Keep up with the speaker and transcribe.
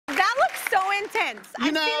intense. I've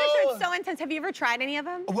seen the show. It's so intense. Have you ever tried any of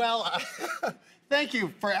them? Well, thank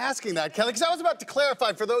you for asking that, Kelly, because I was about to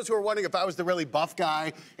clarify for those who are wondering if I was the really buff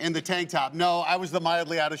guy in the tank top. No, I was the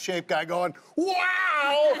mildly out of shape guy going,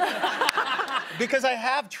 wow! Because I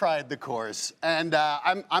have tried the course, and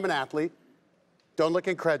I'm an athlete. Don't look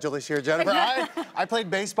incredulous here, Jennifer. I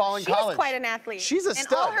played baseball in college. She's quite an athlete. She's a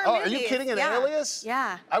stud. All her oh, movies. Are you kidding? An Alias?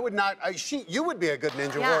 Yeah. I would not. You would be a good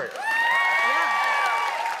ninja warrior.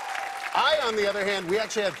 I, on the other hand, we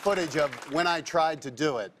actually had footage of when I tried to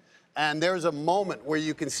do it. And there's a moment where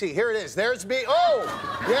you can see, here it is, there's me, oh,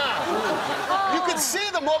 yeah. Oh. You can see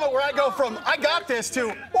the moment where I go from, I got this, to,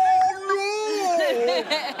 oh, no.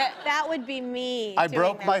 That would be me. I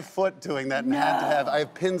broke my foot doing that and had to have, I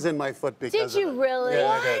have pins in my foot because of it. Did you really? Yeah,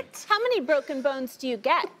 what? I did. How many broken bones do you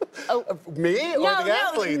get? Oh. Me or the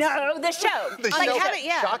athletes? No, the show. The show,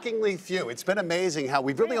 shockingly few. It's been amazing how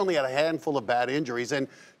we've really only had a handful of bad injuries. And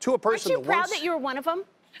to a person Aren't you proud that you were one of them?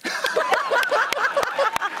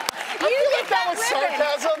 That was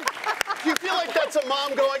sarcasm? Do you feel like that's a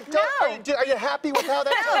mom going, are you happy with how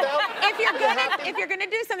that turned out? If you're gonna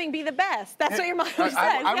do something, be the best. That's what your mom says.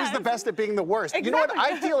 I was the best at being the worst. Exactly. You know what?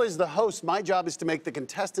 I feel as the host, my job is to make the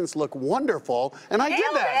contestants look wonderful, and I did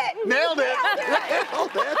that. Nailed it.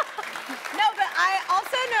 Nailed it. No, but I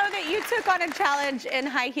also know that you took on a challenge in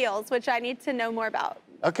high heels, which I need to know more about.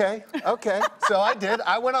 Okay. So I did.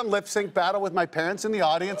 I went on lip sync battle with my parents in the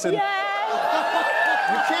audience, and you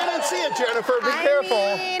can't unsee it, Jennifer. Be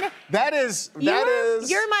careful. Mean, that is.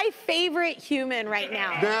 You're my favorite human right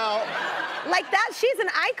now. Now. Like that, she's an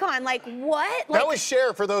icon. Like what? That was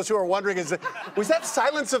Cher, for those who are wondering. Was that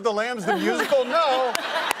Silence of the Lambs the musical? No.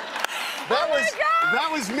 That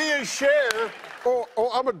was me and Cher.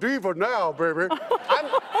 Oh, I'm a diva now, baby.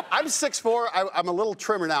 I'm 6'4". I'm a little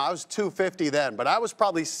trimmer now. I was 250 then, but I was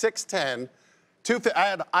probably 6'10".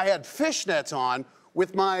 I had fishnets on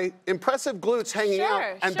with my impressive glutes hanging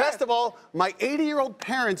out. And best of all, my 80-year-old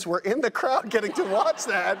parents were in the crowd getting to watch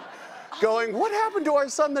that, going, what happened to our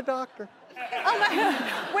son, the doctor? Oh my God,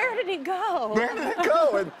 where did he go? Where did it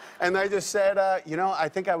go? And I just said, you know, I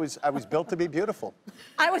think I was built to be beautiful.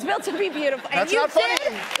 I was built to be beautiful. And That's you not funny.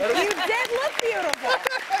 You did look beautiful.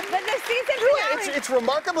 But the season finale... It's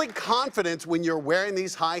remarkably confident when you're wearing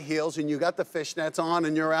these high heels and you got the fishnets on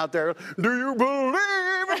and you're out there, do you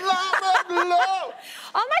believe in love?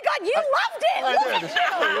 Oh my God, you loved it! I did.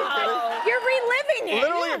 You're reliving it.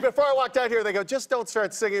 Literally, before I walked out here, they go, just don't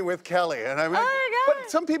start singing with Kelly. And I'm like, oh my God.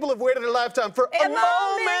 But some people have waited a lifetime for a moment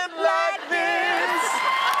like this.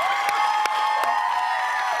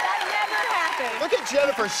 That never happened. Look at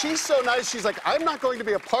Jennifer. She's so nice. She's like, I'm not going to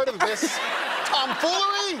be a part of this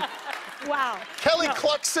tomfoolery. Wow. Kelly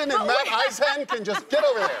Clarkson and Matt Iseman can just get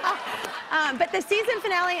over there. But the season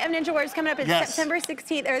finale of Ninja Warrior is coming up in September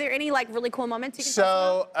 16th. Are there any like really cool moments you can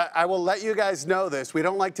tell us about? I will let you guys know this. We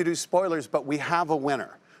don't like to do spoilers, but we have a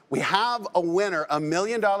winner. We have a winner, $1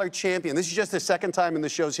 million champion. This is just the second time in the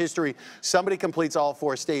show's history somebody completes all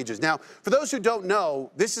 4 stages. Now, for those who don't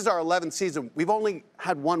know, this is our 11th season. We've only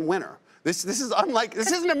had one winner. This is unlike,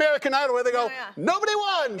 this isn't American Idol where they go, nobody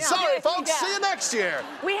won. Sorry, folks, see you next year.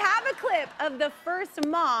 We have a clip of the first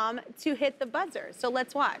mom to hit the buzzer, so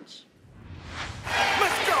let's watch.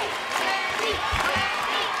 Let's go.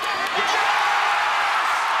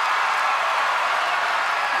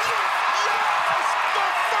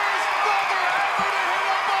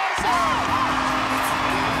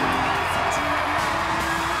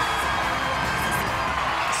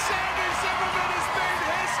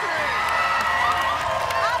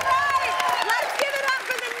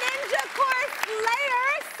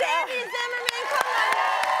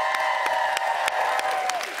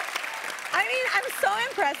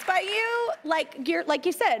 By you, like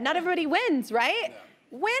you said, not everybody wins, right? Yeah.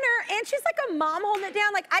 Winner, and she's like a mom holding it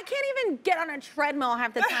down. Like I can't even get on a treadmill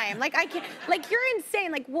half the time. Like I can't. Like you're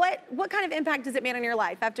insane. Like what kind of impact has it made on your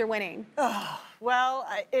life after winning? Oh, well,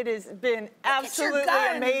 it has been absolutely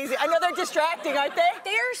amazing. I know they're distracting, aren't they?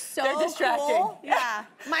 They're so They're distracting. Cool. Yeah.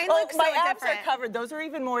 Mine looks so my abs different. are covered. Those are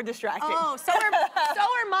even more distracting. Oh, so are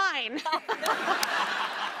mine.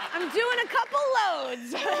 I'm doing a couple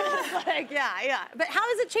loads. Like, yeah. But how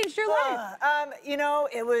has it changed your life? You know,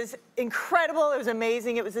 it was incredible. It was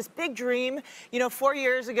amazing. It was this big dream. You know, 4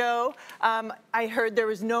 years ago, I heard there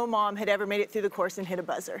was no mom had ever made it through the course and hit a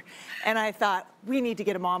buzzer. And I thought, we need to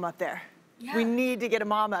get a mom up there. Yeah. We need to get a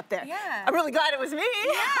mom up there. Yeah. I'm really glad it was me.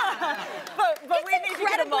 Yeah. but we need to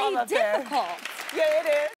get a mom up there. It's incredibly difficult. Yeah, it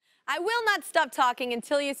is. I will not stop talking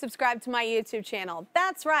until you subscribe to my YouTube channel.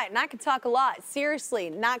 That's right, and I can talk a lot. Seriously,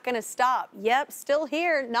 not gonna stop. Yep, still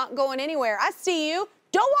here, not going anywhere. I see you.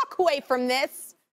 Don't walk away from this.